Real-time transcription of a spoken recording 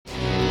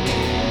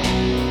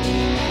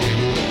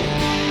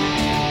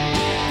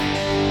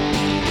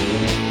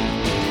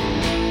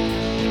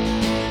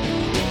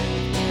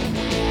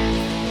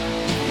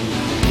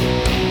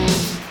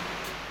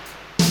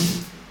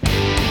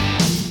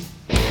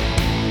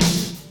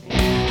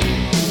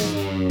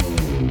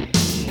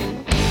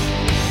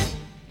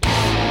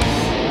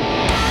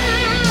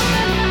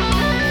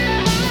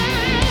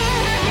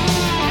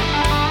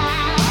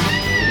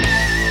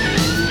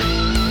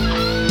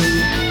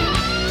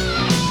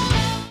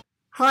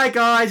Hi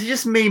guys, it's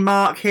just me,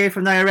 Mark, here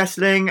from Naya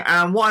Wrestling,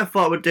 and what I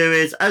thought I would do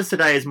is, as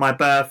today is my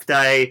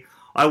birthday,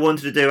 I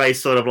wanted to do a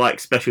sort of like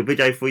special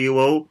video for you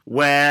all,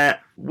 where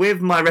with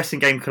my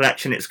wrestling game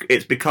collection,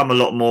 it's become a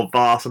lot more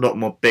vast, a lot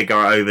more bigger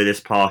over this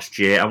past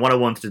year, and what I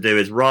wanted to do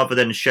is, rather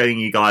than showing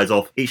you guys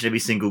off each and every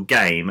single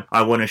game,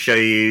 I want to show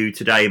you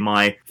today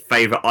my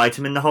favourite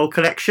item in the whole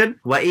collection,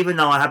 where even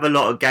though I have a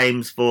lot of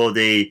games for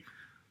the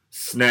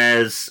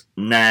SNES,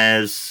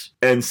 NES,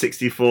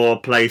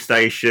 N64,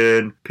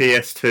 PlayStation,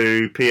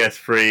 PS2,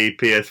 PS3,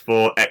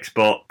 PS4,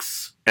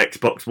 Xbox,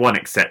 Xbox One,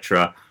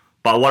 etc.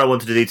 But what I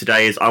wanted to do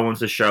today is I wanted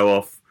to show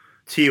off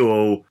to you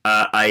all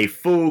a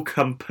full,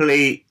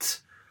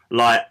 complete,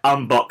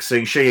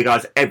 unboxing, show you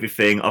guys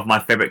everything of my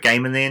favourite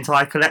game in the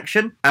entire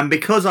collection. And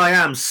because I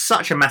am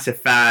such a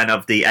massive fan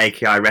of the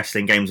AKI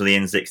wrestling games on the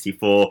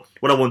N64,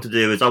 what I want to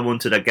do is I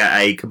wanted to get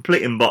a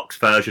complete in-box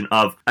version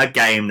of a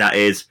game that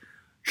is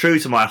true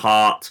to my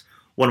heart,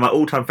 one of my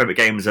all-time favourite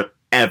games of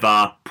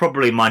ever,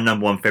 probably my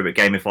number one favourite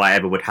game if I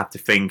ever would have to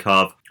think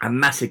of, a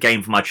massive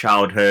game from my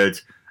childhood,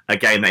 a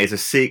game that is a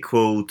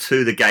sequel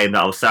to the game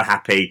that I was so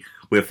happy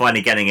we're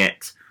finally getting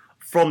it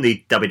from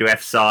the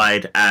WWF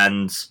side,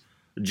 and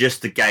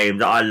just a game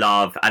that I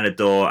love and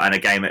adore, and a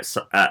game that's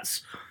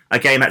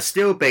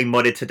still being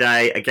modded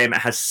today, a game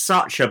that has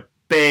such a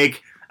big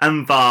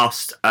and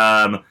vast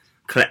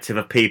collective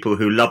of people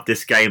who love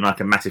this game, like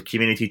a massive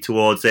community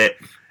towards it.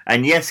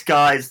 And yes,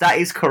 guys, that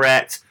is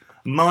correct.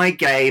 My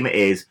game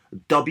is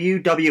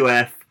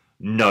WWF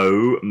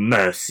No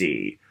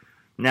Mercy.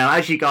 Now,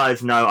 as you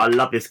guys know, I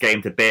love this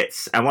game to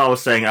bits. And what I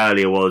was saying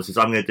earlier is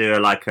I'm going to do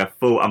a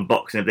full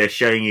unboxing of this,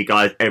 showing you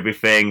guys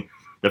everything.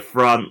 The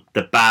front,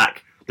 the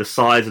back, the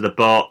size of the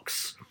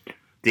box,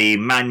 the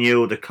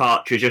manual, the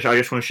cartridge. I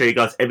just want to show you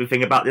guys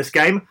everything about this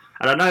game.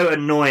 And I know,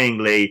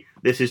 annoyingly,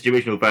 this is the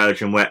original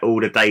version where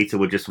all the data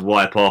would just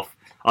wipe off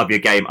of your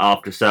game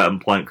after a certain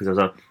point because there's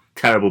a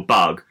terrible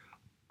bug.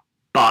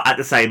 But at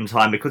the same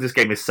time, because this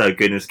game is so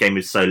good and this game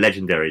is so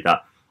legendary,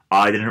 that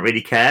I didn't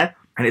really care.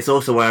 And it's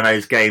also one of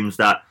those games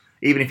that,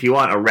 even if you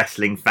aren't a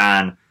wrestling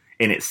fan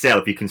in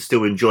itself, you can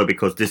still enjoy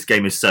because this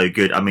game is so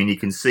good. I mean, you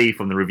can see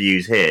from the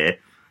reviews here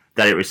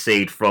that it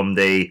received from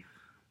the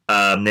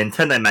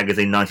Nintendo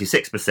magazine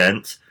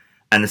 96%,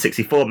 and the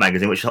 64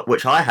 magazine,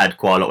 which I had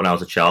quite a lot when I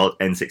was a child,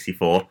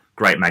 N64,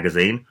 great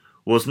magazine,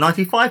 was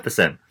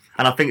 95%.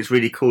 And I think it's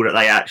really cool that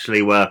they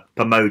actually were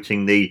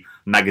promoting the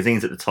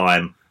magazines at the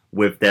time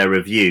with their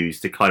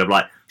reviews to kind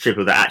of show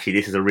people that actually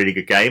this is a really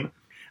good game.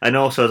 And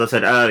also, as I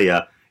said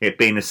earlier, it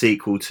being a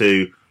sequel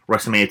to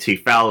WrestleMania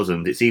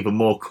 2000, it's even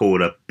more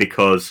cooler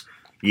because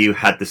you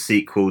had the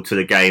sequel to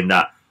the game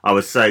that I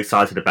was so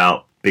excited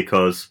about,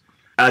 because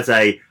as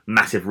a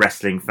massive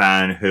wrestling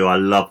fan who I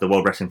love the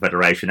World Wrestling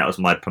Federation, that was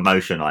my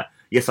promotion.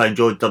 Yes, I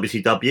enjoyed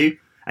WCW,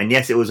 and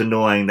yes, it was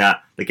annoying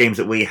that the games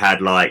that we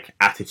had, like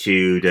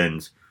Attitude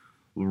and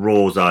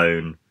Raw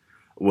Zone,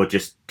 were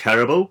just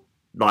terrible.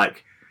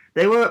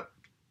 They wouldn't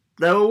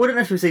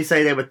necessarily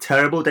say they were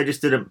terrible, they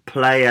just didn't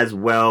play as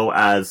well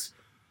as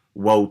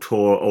World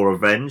Tour or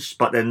Revenge.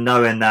 But then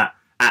knowing that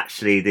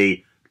actually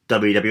the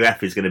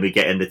WWF is going to be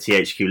getting the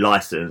THQ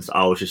license,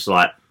 I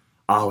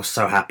was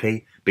so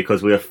happy,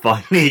 because we are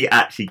finally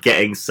actually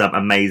getting some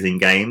amazing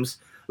games.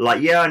 I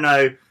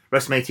know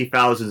WrestleMania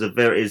 2000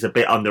 is a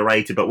bit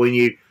underrated, but when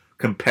you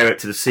compare it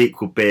to the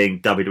sequel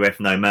being WWF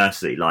No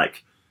Mercy,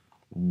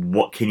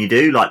 what can you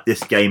do?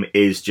 This game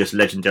is just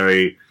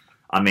legendary.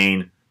 I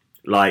mean,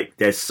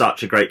 there's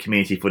such a great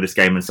community for this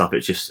game and stuff.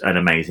 It's just an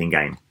amazing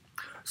game.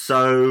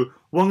 So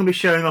what I'm going to be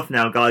showing off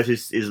now, guys,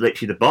 is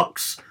literally the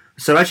box.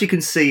 So as you can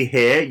see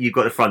here, you've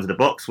got the front of the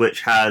box,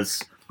 which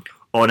has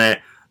on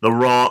it The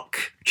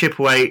Rock,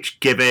 Triple H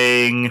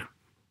giving,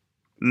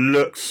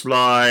 looks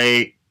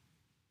like,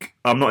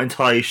 I'm not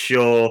entirely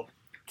sure,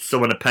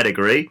 someone a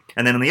pedigree.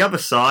 And then on the other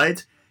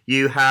side,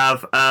 you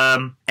have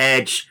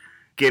Edge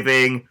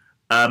giving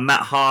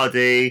Matt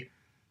Hardy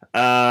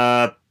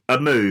a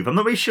move. I'm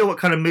not really sure what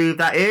kind of move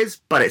that is,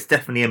 but it's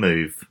definitely a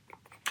move.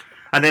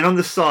 And then on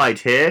the side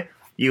here,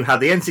 you have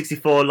the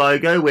N64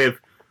 logo with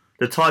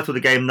the title of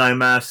the game, No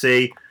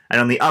Mercy, and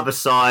on the other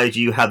side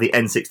you have the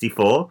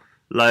N64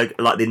 logo,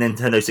 like the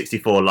Nintendo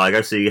 64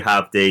 logo. So you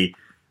have the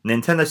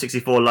Nintendo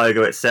 64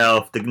 logo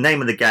itself, the name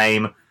of the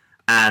game,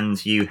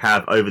 and you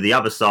have over the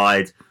other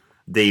side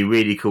the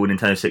really cool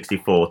Nintendo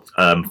 64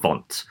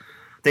 font.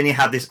 Then you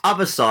have this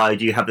other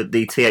side, you have the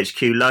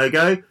THQ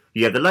logo,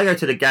 you have the logo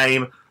to the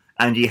game,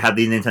 and you have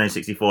the Nintendo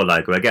 64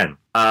 logo again.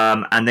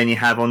 And then you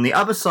have on the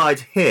other side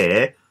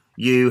here,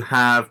 you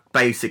have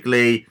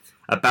basically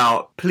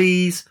about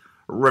please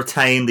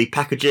retain the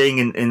packaging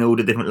in all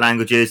the different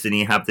languages. Then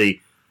you have the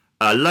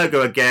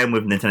logo again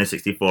with Nintendo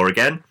 64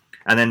 again.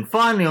 And then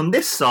finally on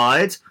this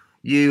side,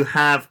 you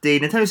have the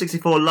Nintendo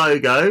 64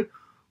 logo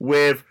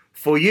with,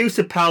 for use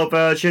of PAL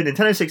version,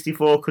 Nintendo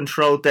 64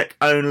 control deck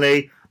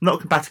only, not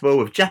compatible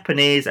with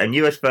Japanese and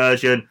US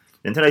version,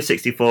 Nintendo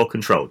 64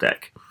 control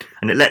deck.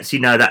 And it lets you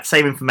know that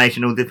same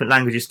information in all different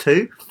languages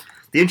too.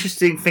 The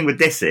interesting thing with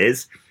this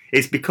is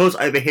because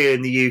over here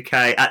in the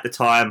UK at the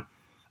time,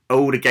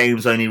 all the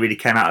games only really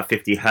came out at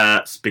 50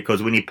 hertz,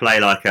 because when you play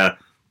like a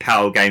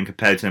PAL game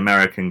compared to an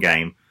American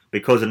game,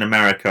 because in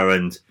America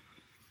and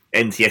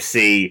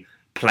NTSC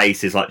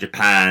places like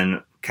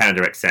Japan,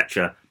 Canada,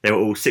 etc., they were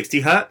all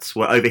 60 hertz,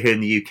 where over here in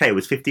the UK it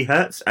was 50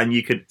 hertz, and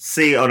you could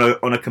see on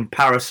a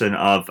comparison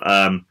of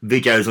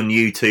videos on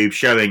YouTube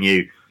showing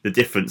you the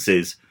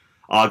differences.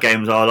 Our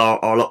games are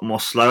a lot more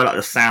slower, like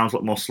the sound's a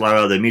lot more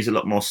slower, the music a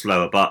lot more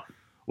slower, but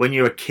when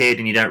you're a kid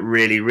and you don't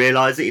really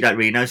realise it, you don't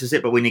really notice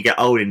it, but when you get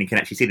older and you can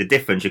actually see the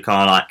difference, you're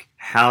kind of like,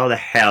 how the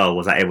hell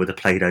was I able to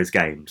play those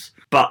games?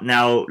 But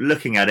now,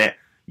 looking at it,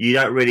 you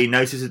don't really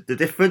notice the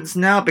difference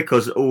now,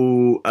 because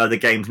all the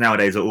games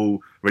nowadays are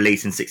all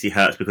released in 60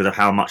 hertz because of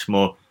how much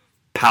more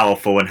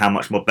powerful and how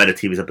much more better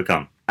TVs have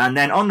become. And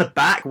then on the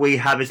back we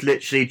have is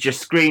literally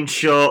just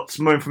screenshots,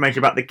 more information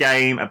about the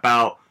game,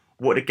 about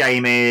what the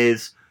game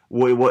is,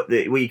 what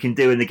you can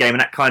do in the game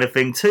and that kind of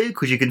thing too,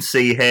 because you can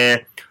see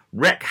here,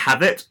 wreak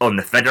havoc on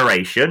the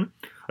Federation,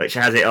 which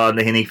has it on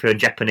the Hanifa and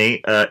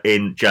Japanese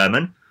in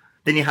German.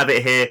 Then you have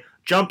it here,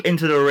 jump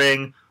into the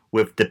ring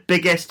with the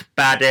biggest,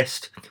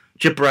 baddest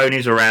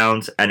jabronis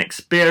around and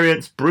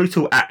experience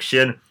brutal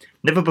action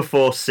never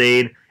before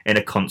seen in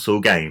a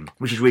console game,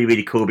 which is really,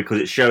 really cool,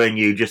 because it's showing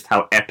you just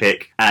how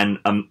epic and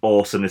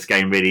awesome this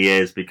game really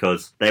is,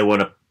 because they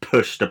want to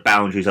push the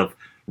boundaries of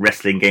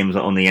wrestling games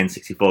on the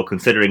N64,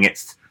 considering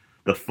it's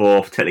the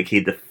fourth,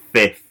 technically the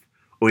fifth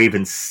or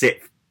even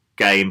sixth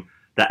game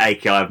that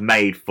AKI have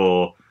made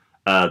for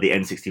the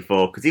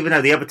N64, because even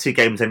though the other two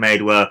games they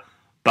made were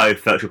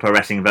both Virtual Pro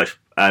Wrestling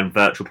and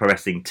Virtual Pro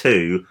Wrestling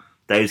 2,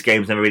 those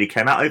games never really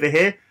came out over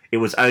here. It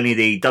was only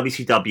the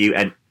WCW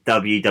and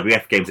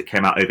WWF games that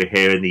came out over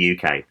here in the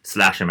UK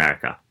 /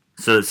 America.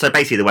 So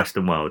basically the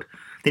Western world.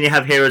 Then you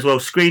have here as well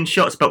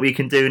screenshots about what you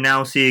can do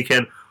now, so you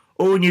can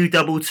all new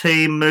double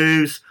team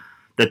moves,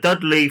 the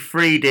Dudley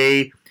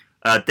 3D,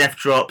 Death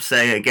Drop,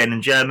 saying it again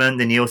in German.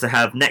 Then you also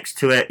have next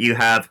to it, you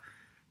have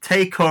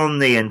take on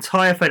the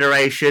entire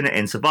Federation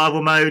in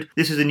survival mode.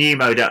 This is a new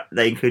mode that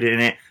they included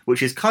in it,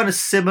 which is kind of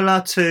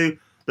similar to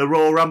the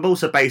Royal Rumble.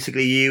 So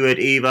basically you would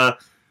either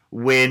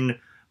win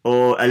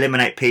or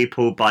eliminate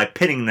people by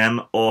pinning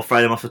them or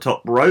throw them off the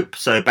top rope.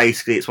 So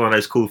basically it's one of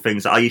those cool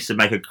things that I used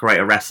to create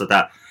a wrestler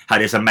that had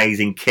this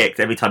amazing kick.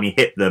 Every time you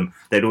hit them,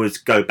 they'd always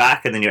go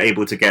back, and then you're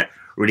able to get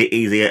really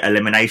easy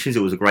eliminations.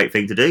 It was a great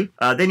thing to do.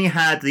 Then you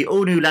had the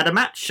all-new ladder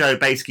match, so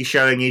basically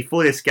showing you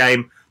for this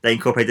game, they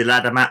incorporated the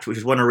ladder match, which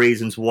is one of the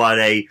reasons why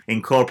they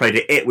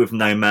incorporated it with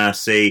No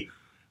Mercy,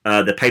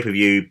 the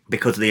pay-per-view,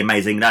 because of the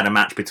amazing ladder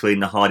match between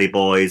the Hardy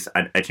Boys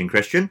and Edge and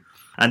Christian.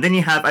 And then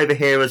you have over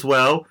here as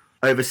well,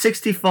 over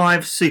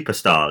 65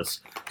 superstars.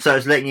 So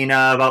it's letting you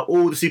know about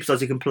all the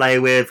superstars you can play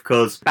with,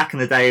 because back in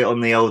the day on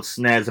the old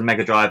SNES and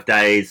Mega Drive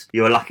days,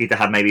 you were lucky to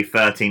have maybe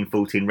 13,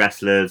 14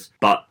 wrestlers,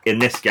 but in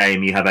this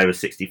game you have over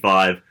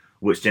 65,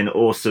 which then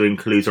also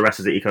includes the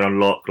wrestlers that you can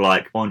unlock,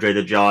 like Andre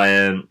the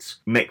Giant,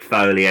 Mick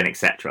Foley, and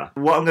etc.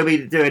 What I'm going to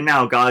be doing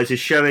now, guys, is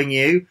showing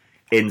you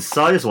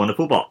inside this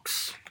wonderful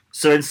box.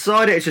 So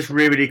inside it, it's just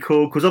really, really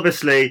cool, because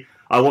obviously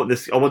I wanted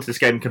this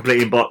game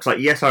completely in box. Like,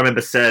 yes, I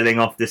remember selling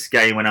off this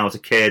game when I was a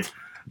kid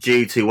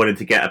due to wanting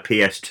to get a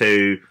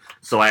PS2,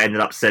 so I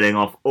ended up selling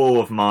off all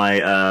of my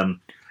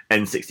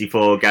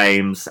N64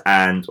 games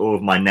and all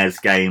of my NES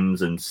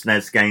games and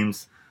SNES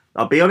games.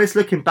 I'll be honest,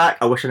 looking back,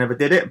 I wish I never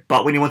did it,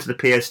 but when you wanted a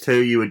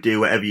PS2, you would do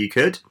whatever you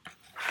could.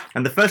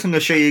 And the first thing I'm going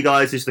to show you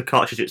guys is the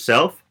cartridge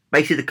itself.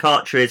 Basically, the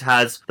cartridge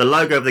has the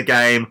logo of the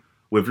game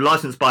with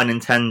licensed by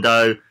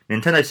Nintendo,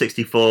 Nintendo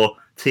 64,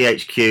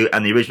 THQ,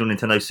 and the original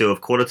Nintendo Seal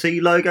of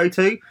Quality logo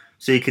too.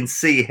 So you can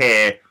see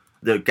here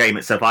the game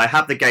itself. I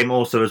have the game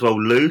also as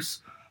well loose,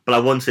 but I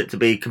want it to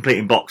be complete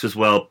in box as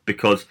well,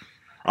 because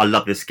I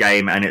love this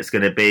game, and it's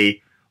going to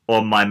be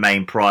on my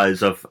main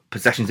prize of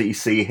possessions that you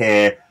see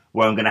here,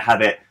 where I'm going to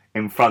have it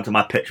in front of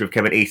my picture of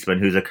Kevin Eastman,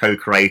 who's a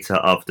co-creator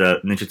of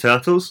the Ninja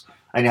Turtles.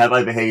 And you have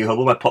over here, you have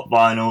all my pop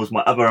vinyls,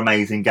 my other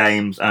amazing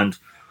games, and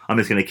I'm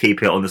just going to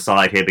keep it on the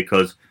side here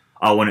because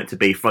I want it to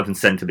be front and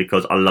centre,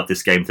 because I love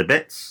this game to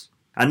bits.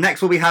 And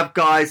next what we have,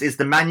 guys, is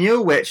the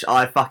manual, which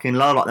I fucking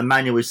love. Like, the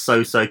manual is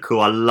so, so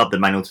cool. I love the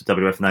manual to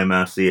WWF No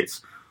Mercy.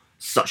 It's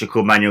such a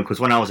cool manual,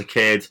 because when I was a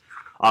kid,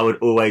 I would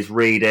always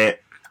read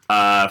it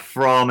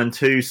from and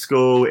to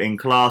school, in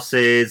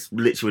classes,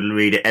 literally would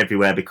read it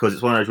everywhere, because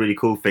it's one of those really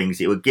cool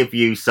things. It would give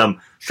you some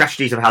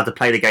strategies of how to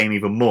play the game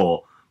even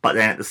more, but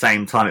then at the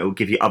same time it will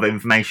give you other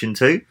information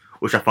too,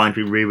 which I find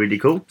to be really, really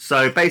cool.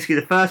 So basically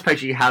the first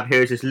page you have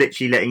here is just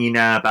literally letting you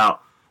know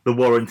about the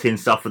warranty and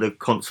stuff for the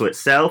console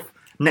itself.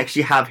 Next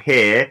you have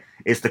here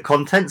is the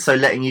content, so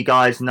letting you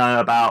guys know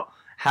about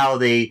how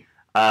the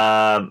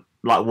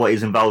like what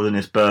is involved in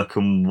this book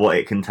and what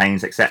it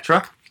contains,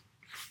 etc.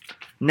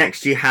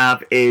 Next you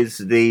have is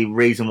the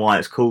reason why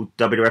it's called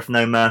WWF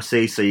No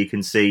Mercy, so you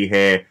can see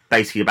here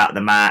basically about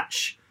the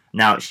match.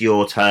 Now it's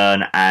your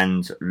turn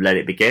and let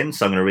it begin,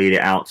 so I'm going to read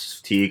it out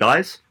to you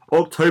guys.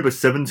 October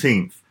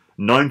 17th,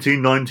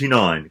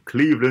 1999,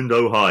 Cleveland,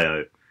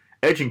 Ohio.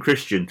 Edge and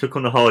Christian took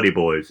on the Hardy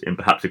Boys in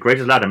perhaps the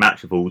greatest ladder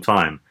match of all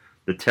time,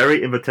 the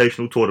Terry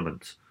Invitational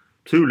Tournament.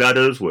 2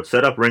 ladders were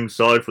set up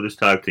ringside for this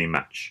tag team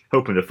match,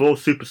 helping the 4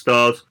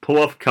 superstars pull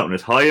off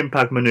countless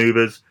high-impact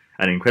maneuvers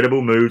and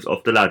incredible moves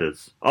off the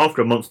ladders.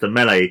 After a monster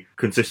melee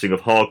consisting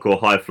of hardcore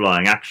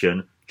high-flying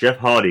action, Jeff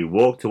Hardy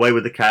walked away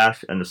with the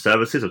cash and the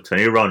services of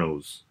Tony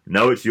Runnels.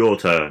 Now it's your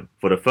turn.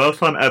 For the first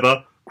time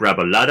ever, grab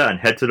a ladder and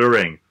head to the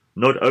ring.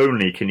 Not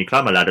only can you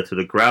climb a ladder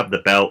to grab the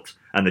belt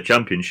and the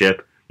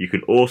championship, you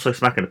can also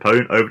smack an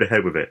opponent over the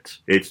head with it.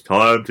 It's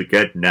time to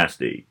get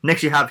nasty.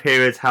 Next you have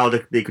here is how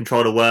the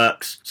controller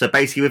works. So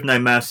basically with No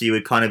Mercy you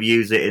would kind of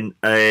use it in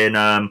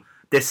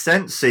this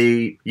sense. So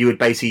you would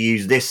basically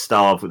use this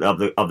style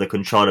of the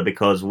controller,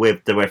 because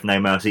with the With No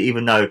Mercy,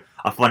 even though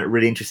I find it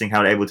really interesting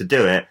how they're able to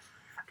do it,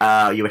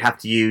 you would have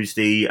to use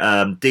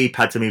the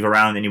D-pad to move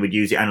around, and you would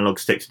use the analog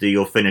stick to do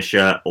your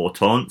finisher or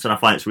taunts. And I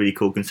find it's really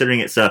cool,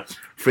 considering it's a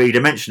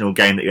 3-dimensional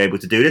game that you're able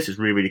to do this. It's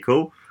really, really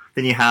cool.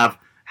 Then you have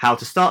how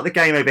to start the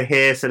game over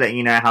here, so letting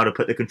you know how to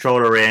put the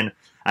controller in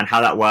and how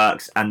that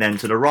works. And then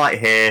to the right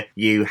here,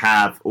 you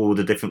have all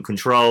the different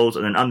controls.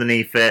 And then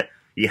underneath it,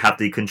 you have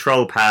the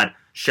control pad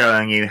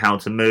showing you how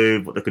to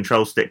move, what the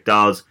control stick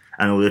does,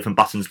 and all the different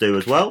buttons do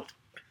as well.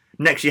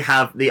 Next, you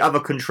have the other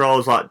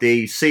controls like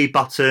the C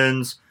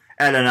buttons,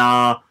 L and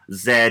R,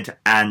 Z,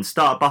 and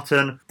start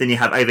button. Then you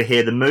have over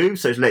here the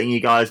moves, so it's letting you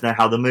guys know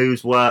how the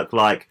moves work,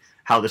 like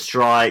how the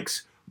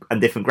strikes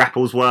and different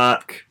grapples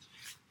work.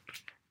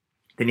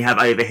 Then you have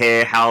over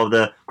here how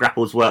the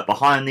grapples work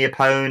behind the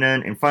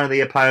opponent, in front of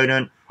the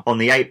opponent, on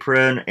the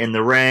apron, in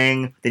the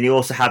ring. Then you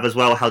also have as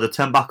well how the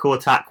turnbuckle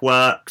attack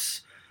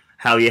works,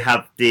 how you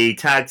have the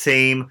tag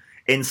team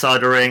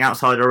inside the ring,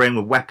 outside the ring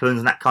with weapons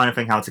and that kind of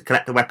thing, how to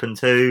collect the weapon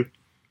too.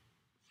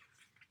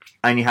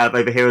 And you have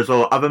over here as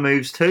well other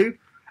moves too.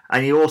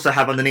 And you also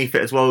have underneath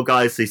it as well,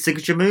 guys, the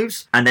signature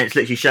moves. And then it's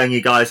literally showing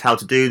you guys how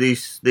to do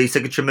these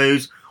signature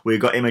moves. We've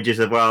got images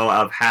as well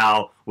of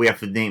how we have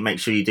to make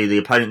sure you do. The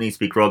opponent needs to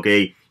be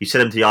groggy. You set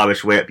them to the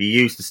Irish whip. You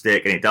use the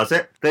stick and it does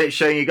it. Then it's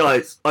showing you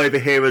guys over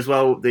here as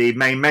well the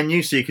main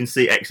menu, so you can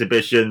see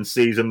exhibition,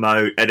 season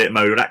mode, edit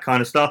mode, all that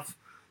kind of stuff.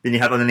 Then you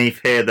have underneath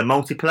here the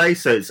multiplay,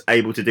 so it's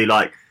able to do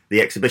like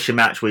the exhibition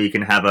match where you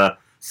can have a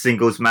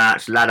singles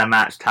match, ladder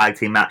match, tag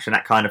team match, and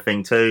that kind of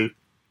thing too.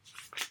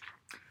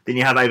 Then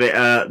you have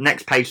over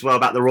next page as well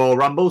about the Royal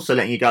Rumble, so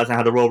letting you guys know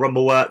how the Royal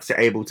Rumble works. You're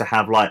able to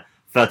have like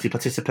 30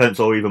 participants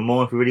or even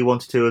more if you really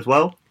wanted to as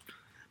well.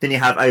 Then you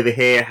have over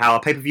here how a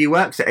pay-per-view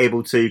works. You're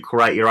able to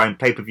create your own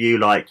pay-per-view,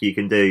 like you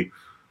can do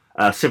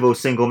several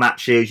single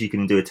matches, you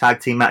can do a tag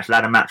team match,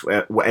 ladder match,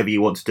 whatever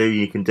you want to do.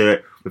 You can do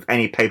it with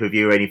any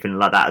pay-per-view or anything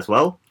like that as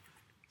well.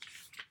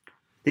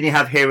 Then you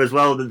have here as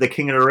well the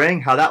King of the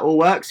Ring, how that all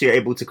works. So you're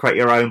able to create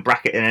your own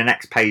bracket in the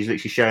next page,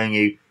 literally showing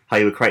you how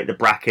you would create the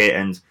bracket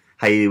and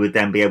how you would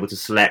then be able to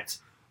select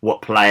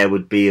what player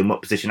would be in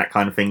what position, that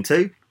kind of thing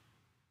too.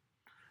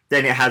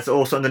 Then it has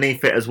also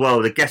underneath it as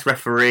well the guest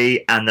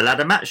referee and the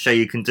ladder match, so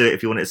you can do it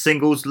if you want a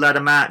singles ladder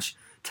match,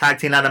 tag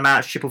team ladder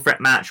match, triple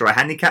threat match, or a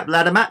handicap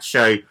ladder match.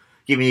 So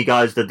giving you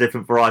guys the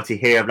different variety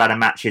here of ladder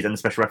matches and the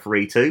special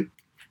referee too.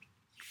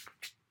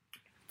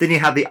 Then you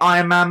have the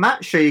Iron Man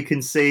match, so you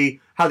can see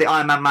how the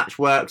Iron Man match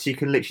works. You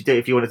can literally do it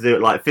if you want to do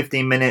it like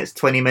 15 minutes,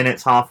 20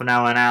 minutes, half an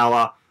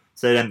hour.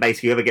 So then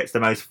basically whoever gets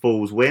the most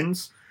falls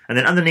wins. And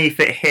then underneath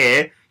it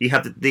here, you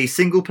have the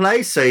single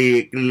play, so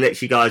you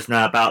literally guys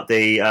know about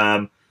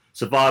the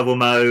survival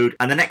mode.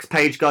 And the next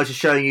page, guys, is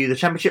showing you the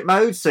championship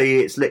mode. So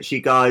it's literally,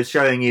 guys,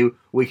 showing you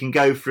we can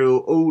go through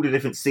all the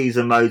different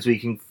season modes we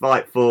can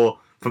fight for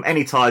from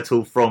any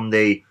title, from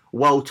the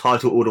world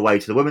title all the way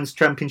to the women's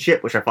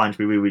championship, which I find to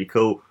be really, really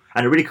cool.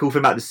 And a really cool thing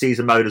about the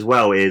season mode as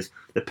well is,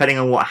 depending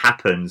on what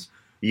happens,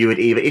 you would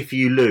either, if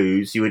you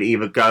lose, you would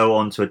either go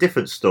on to a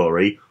different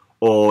story,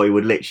 or it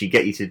would literally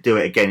get you to do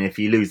it again. If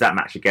you lose that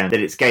match again,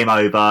 then it's game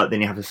over,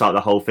 then you have to start the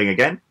whole thing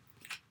again.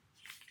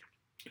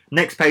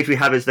 Next page we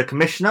have is the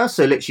Commissioner,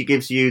 so it literally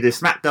gives you the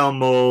SmackDown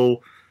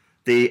Mall,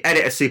 the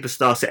Editor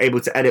Superstar, so able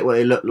to edit what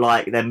they look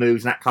like, their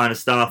moves and that kind of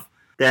stuff.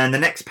 Then the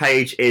next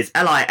page is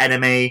Ally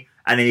Enemy,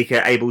 and then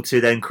you're able to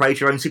then create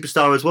your own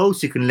superstar as well,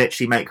 so you can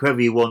literally make whoever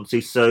you want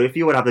to. So if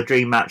you want to have the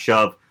dream match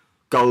of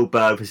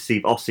Goldberg versus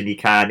Steve Austin, you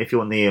can. If you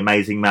want the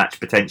amazing match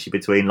potentially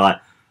between like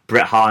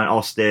Bret Hart and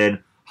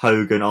Austin,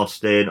 Hogan,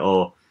 Austin,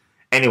 or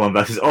anyone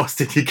versus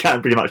Austin, you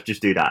can pretty much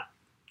just do that.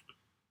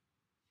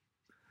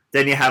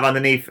 Then you have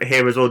underneath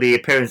here as well the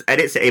appearance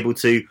edits, able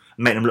to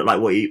make them look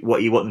like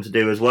what you want them to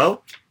do as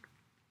well.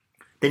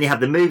 Then you have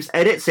the moves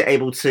edits, so you're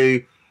able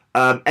to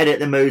edit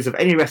the moves of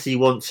any wrestler you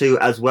want to,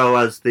 as well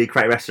as the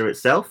Create Wrestler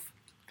itself.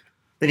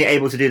 Then you're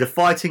able to do the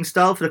fighting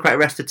style for the Create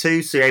Wrestler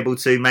too, so you're able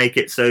to make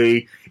it so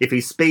if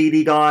he's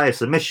speedy guy, a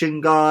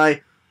submission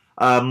guy,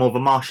 more of a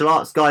martial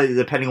arts guy,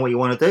 depending on what you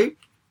want to do.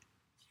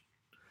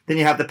 Then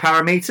you have the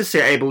parameters, so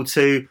you're able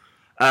to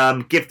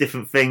give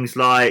different things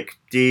like,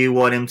 do you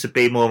want him to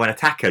be more of an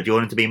attacker? Do you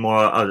want him to be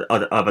more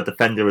of a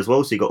defender as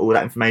well? So you've got all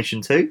that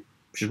information too,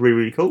 which is really,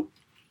 really cool.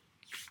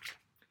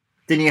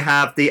 Then you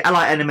have the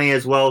ally enemy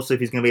as well, so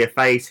if he's going to be a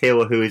face,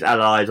 heel, or who his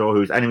allies or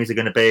who his enemies are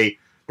going to be.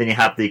 Then you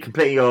have the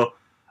complete your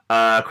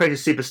create a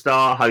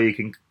superstar, how you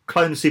can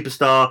clone the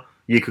superstar,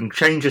 You can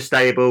change your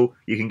stable.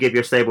 You can give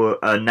your stable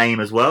a name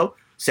as well.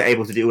 So you're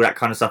able to do all that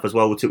kind of stuff as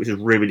well too, which is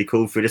really, really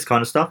cool for this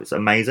kind of stuff. It's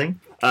amazing.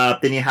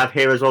 Then you have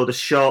here as well the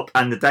shop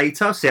and the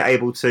data. So you're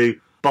able to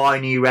buy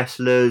new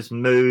wrestlers,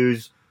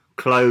 moves,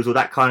 clothes, all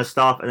that kind of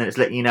stuff. And then it's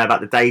letting you know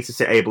about the data.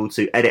 So you're able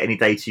to edit any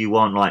data you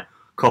want, like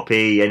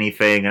copy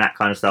anything and that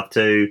kind of stuff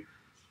too.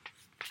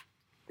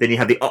 Then you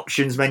have the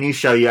options menu,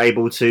 so you're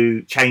able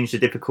to change the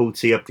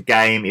difficulty of the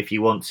game if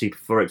you want to,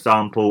 for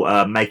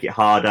example, make it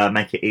harder,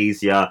 make it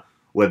easier,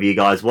 whatever you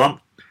guys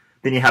want.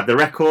 Then you have the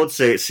records,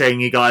 so it's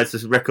showing you guys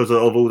the records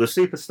of all the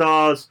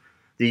superstars,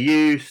 the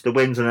use, the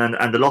wins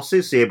and the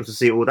losses, so you're able to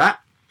see all that.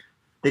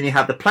 Then you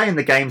have the play in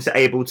the game, so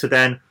able to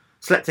then,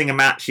 selecting a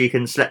match, you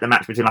can select the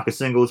match between like a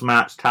singles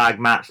match, tag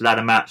match,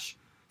 ladder match,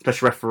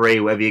 special referee,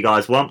 whatever you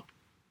guys want.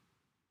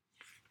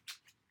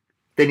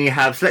 Then you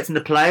have selecting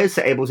the players,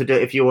 so able to do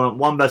it if you want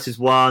 1 versus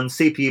 1,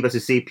 CPU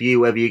versus CPU,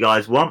 whatever you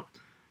guys want.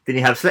 Then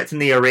you have selecting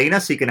the arena,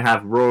 so you can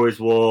have Raw is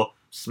War,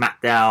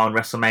 SmackDown,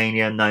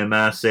 WrestleMania, No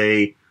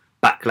Mercy,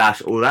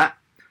 Backlash, all that.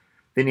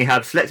 Then you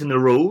have selecting the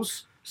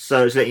rules,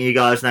 so it's letting you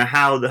guys know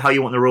how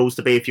you want the rules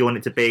to be. If you want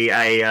it to be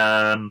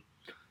a,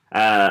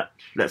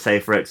 let's say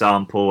for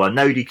example, a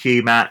no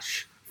DQ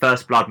match,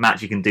 first blood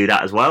match, you can do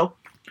that as well.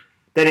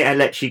 Then it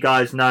lets you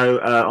guys know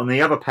on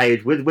the other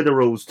page with the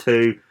rules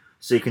too,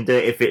 so you can do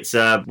it if it's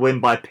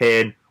win by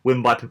pin,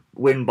 win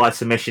by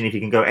submission, if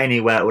you can go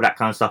anywhere, all that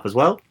kind of stuff as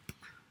well.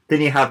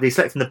 Then you have the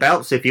selecting the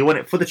belt, so if you want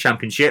it for the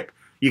championship,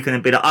 you can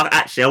be like, oh,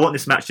 actually I want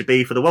this match to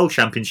be for the world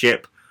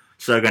championship.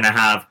 So we're going to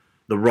have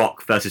The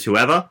Rock versus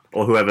whoever,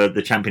 or whoever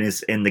the champion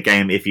is in the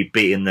game. If you've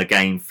beaten the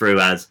game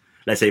through as,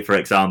 let's say, for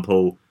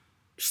example,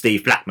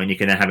 Steve Blackman, you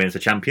can then have him as a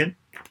champion.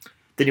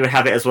 Then you would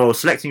have it as well,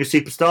 selecting your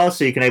superstars,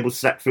 so you can able to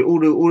select through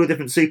all the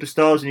different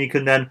superstars, and you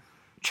can then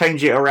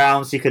change it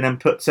around, so you can then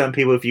put certain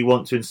people if you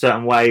want to in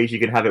certain ways. You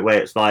can have it where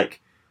it's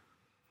like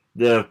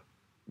the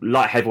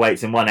light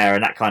heavyweights in one area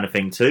and that kind of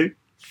thing too.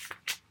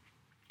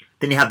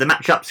 Then you have the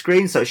match-up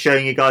screen, so it's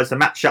showing you guys the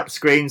match-up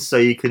screen, so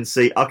you can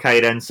see, okay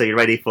then, so you're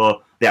ready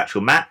for the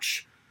actual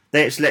match.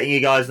 Then it's letting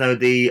you guys know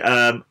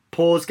the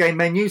pause game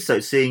menu, so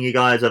it's seeing you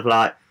guys of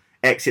like,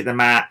 exit the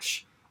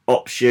match,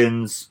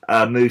 options,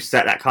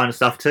 moveset, that kind of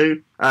stuff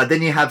too.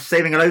 Then you have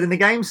saving and loading the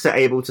game, so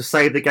able to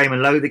save the game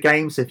and load the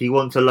game, so if you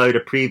want to load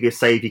a previous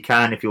save you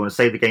can, if you want to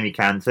save the game you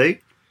can too.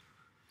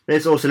 Then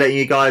it's also letting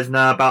you guys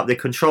know about the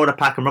controller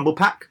pack and rumble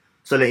pack,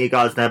 so letting you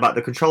guys know about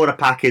the controller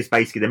pack is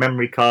basically the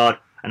memory card,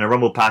 and the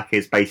rumble pack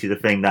is basically the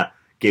thing that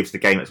gives the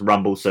game its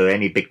rumble, so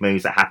any big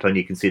moves that happen,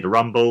 you can see the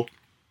rumble.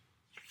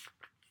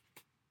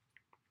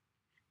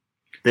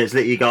 Then it's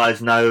letting you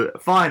guys know,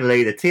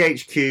 finally, the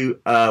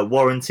THQ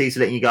warranty,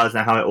 so letting you guys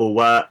know how it all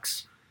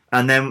works.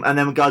 And then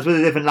guys, with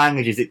the different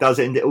languages, it does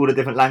it in all the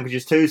different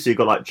languages too, so you've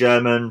got like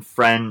German,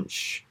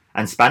 French,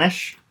 and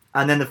Spanish.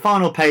 And then the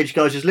final page,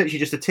 guys, is literally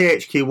just a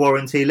THQ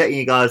warranty, letting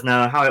you guys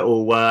know how it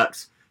all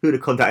works, who to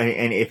contact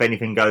if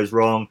anything goes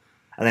wrong.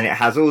 And then it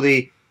has all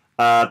the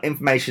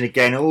information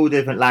again, all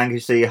different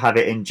languages, so you have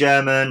it in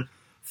German,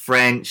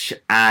 French,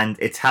 and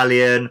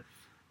Italian.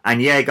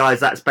 And yeah, guys,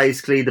 that's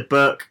basically the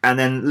book. And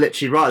then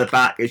literally right at the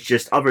back, it's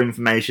just other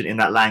information in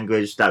that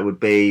language that would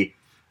be,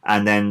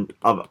 and then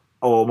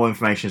or more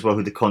information as well,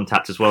 who to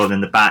contact as well. And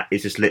then the back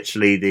is just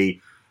literally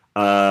the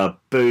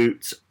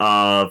boot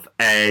of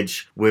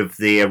Edge with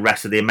the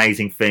rest of the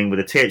amazing thing with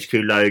the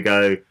THQ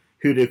logo,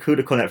 who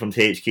to contact from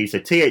THQ. So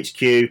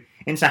THQ,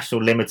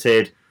 International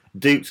Limited,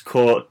 Duke's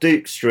Court,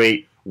 Duke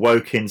Street,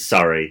 Woking,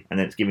 Surrey. And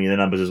then it's giving you the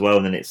numbers as well.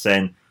 And then it's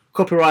saying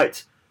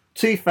copyright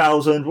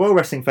 2000 World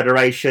Wrestling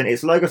Federation.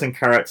 Its logos and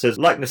characters,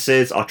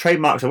 likenesses are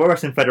trademarks of World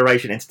Wrestling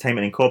Federation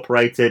Entertainment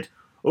Incorporated.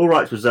 All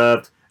rights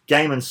reserved.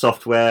 Game and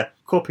software.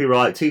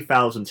 Copyright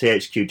 2000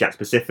 THQ Jakks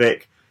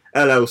Pacific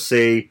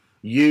LLC.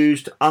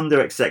 Used under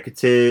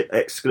executive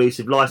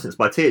exclusive license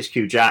by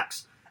THQ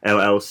Jakks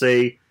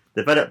LLC.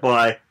 Developed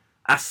by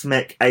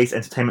Asmik Ace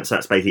Entertainment, so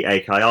that's basically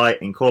AKI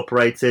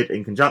Incorporated,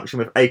 in conjunction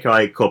with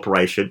AKI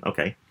Corporation.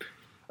 Okay.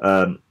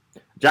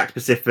 Jakks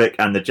Pacific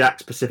and the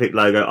Jakks Pacific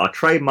logo are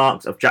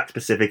trademarks of Jakks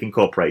Pacific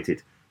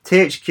Incorporated.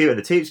 THQ and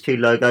the THQ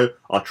logo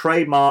are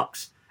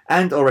trademarks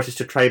and or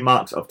registered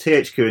trademarks of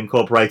THQ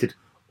Incorporated,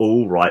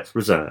 all rights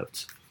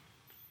reserved.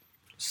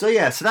 So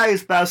yeah, so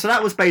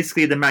that was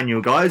basically the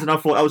manual, guys, and I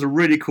thought that was a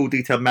really cool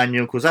detailed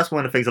manual, because that's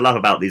one of the things I love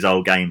about these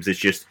old games, is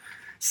just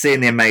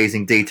seeing the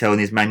amazing detail in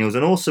these manuals.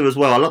 And also as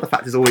well, I love the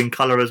fact it's all in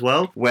colour as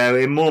well, where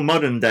in more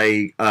modern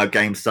day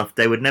game stuff,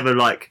 they would never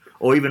like,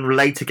 or even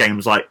later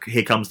games like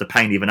Here Comes the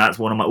Pain, even that's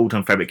one of my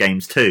all-time favourite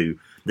games too.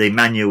 The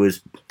manual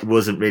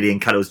wasn't really in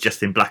colour, it was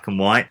just in black and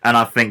white. And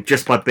I think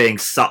just by being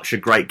such a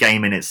great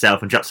game in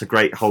itself, and just a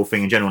great whole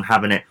thing in general, and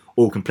having it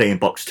all complete in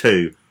box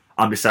 2,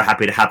 I'm just so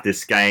happy to have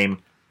this game.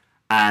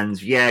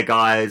 And yeah,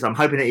 guys, I'm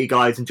hoping that you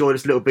guys enjoyed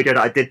this little video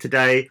that I did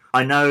today.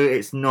 I know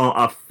it's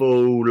not a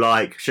full,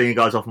 like, showing you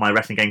guys off my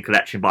wrestling game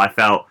collection, but I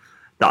felt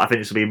that I think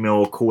this would be a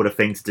more cooler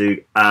thing to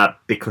do,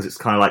 because it's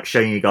kind of like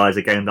showing you guys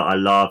a game that I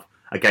love,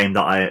 a game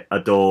that I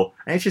adore,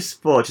 and it's just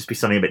thought it'd just be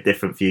something a bit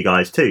different for you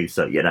guys too.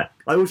 So, you know,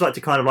 I always like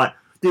to kind of like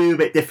do a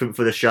bit different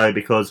for the show,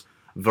 because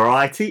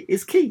variety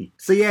is key.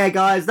 So yeah,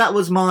 guys, that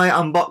was my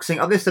unboxing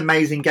of this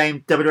amazing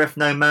game, WWF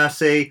No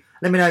Mercy.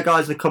 Let me know,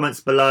 guys, in the comments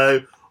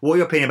below what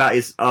your opinion about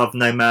is of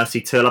No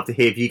Mercy 2. I'd love to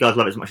hear if you guys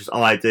love it as much as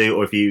I do,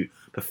 or if you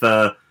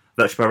prefer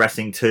Virtual Pro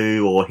Wrestling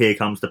 2, or Here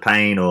Comes the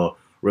Pain, or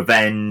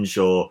Revenge,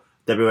 or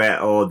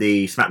WWF, or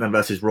the SmackDown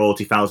vs. Raw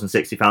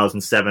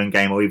 2006-2007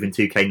 game, or even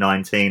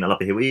 2K19. I'd love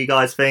to hear what you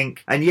guys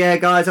think. And yeah,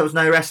 guys, that was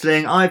No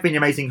Wrestling. I've been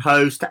your amazing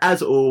host,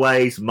 as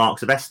always, Mark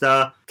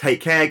Sylvester.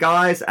 Take care,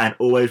 guys, and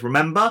always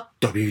remember,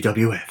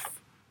 WWF,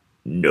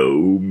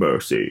 No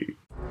Mercy.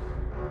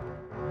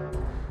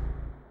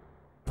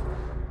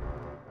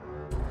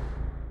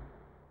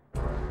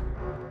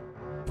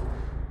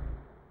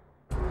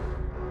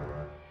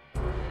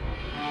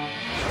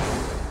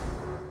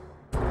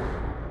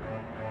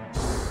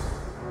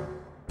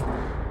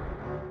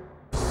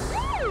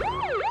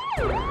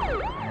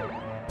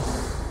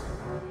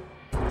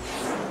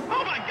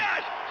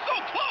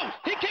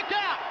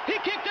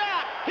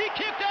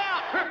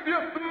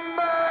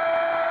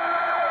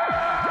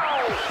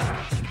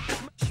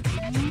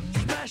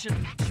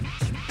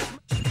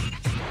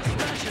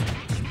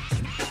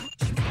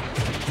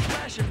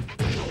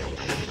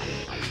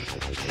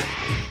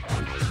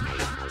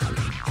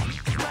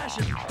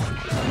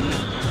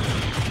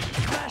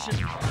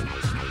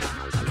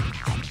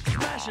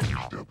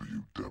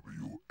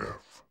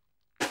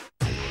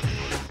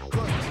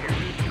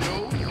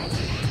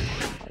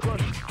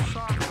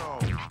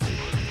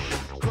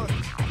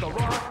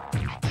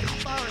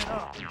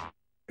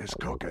 It's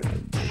cooking.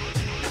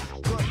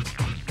 Good.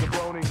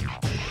 Jabroni.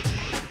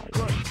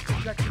 Good.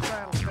 Check your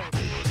rattlesnake.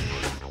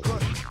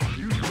 Good.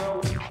 You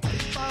know.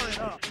 Fire it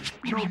up.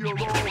 Know your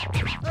role.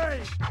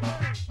 Hey.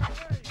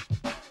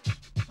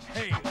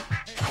 Hey. Hey.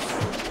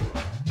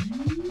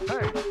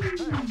 Hey.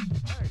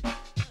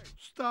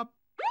 Stop.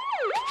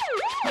 Good.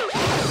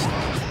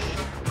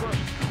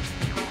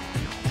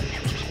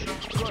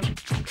 Good. Good.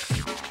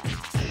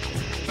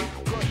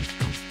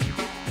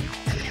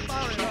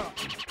 Fire it up.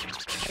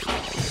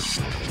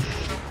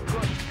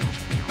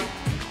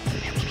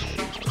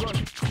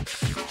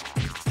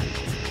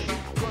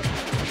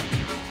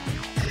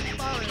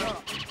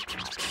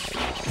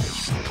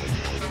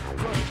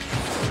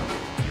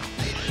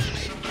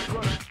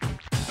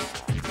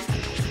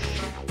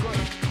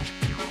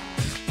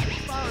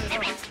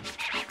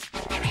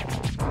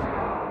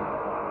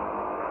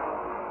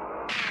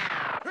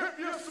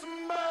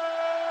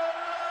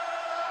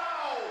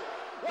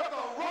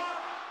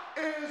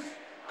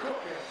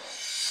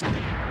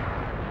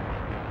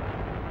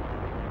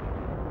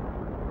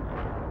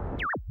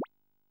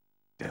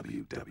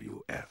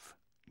 WWF,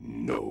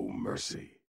 No Mercy.